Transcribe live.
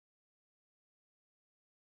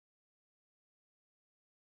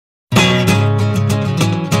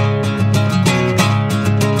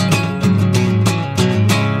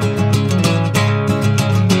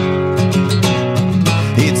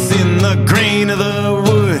grain of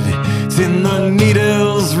the wood, it's in the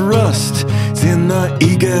needle's rust, it's in the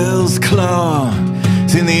eagle's claw,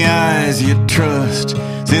 it's in the eyes you trust,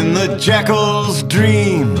 it's in the jackal's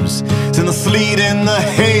dreams, it's in the sleet and the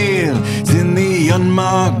hail, it's in the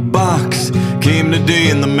unmarked box, came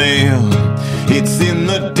today in the mail. It's in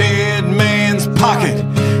the dead man's pocket,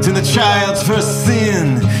 it's in the child's first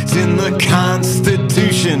sin, it's in the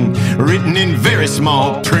Constitution, written in very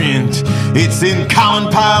small print. It's in Colin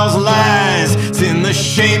Pyle's lies, it's in the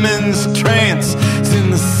shaman's trance, it's in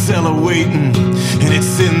the cellar waiting, and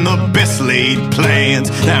it's in the best laid plans.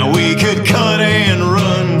 Now we could cut and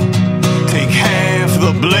run, take half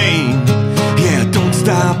the blame. Yeah, don't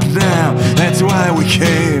stop now, that's why we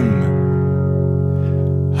came.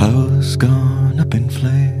 House gone up in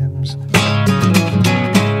flames.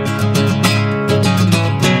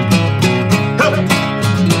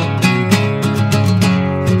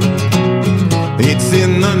 It's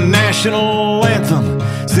in the national anthem,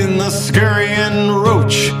 it's in the scurrying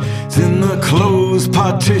roach, it's in the closed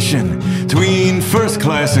partition between first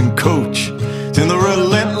class and coach, it's in the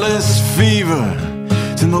relentless fever,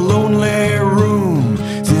 it's in the lonely room,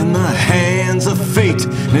 it's in the hands of fate,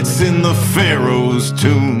 and it's in the pharaoh's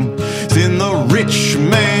tomb. It's in the rich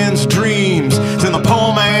man's dreams, it's in the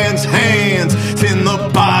poor man's hands, it's in the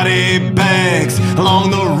body bags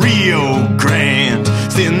along the Rio Grande,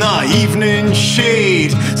 it's in the evening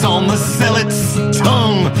shade, it's on the zealot's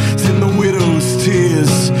tongue, it's in the widow's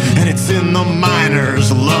tears, and it's in the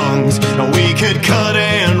miner's lungs. Now we could cut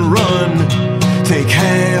and run, take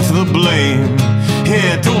half the blame.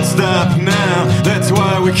 Yeah, don't stop now, that's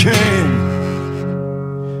why we came.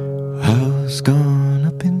 House gone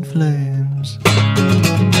up in flames.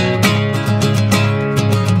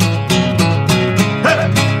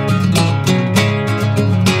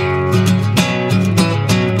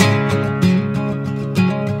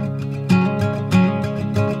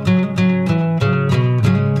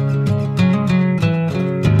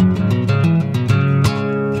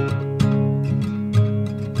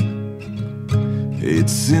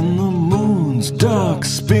 It's in the moon's dark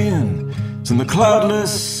spin, it's in the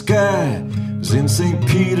cloudless sky, it's in St.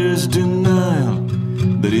 Peter's denial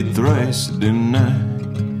that he thrice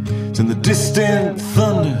denied. It's in the distant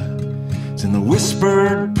thunder, it's in the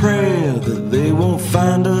whispered prayer that they won't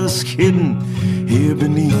find us hidden here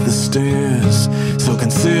beneath the stairs. So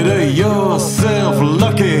consider yourself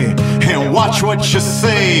lucky and watch what you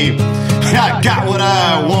say. I got what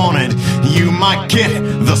I wanted, you might get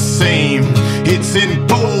the same. It's in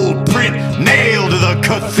bold print, nailed to the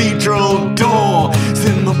cathedral door. It's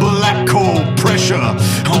in the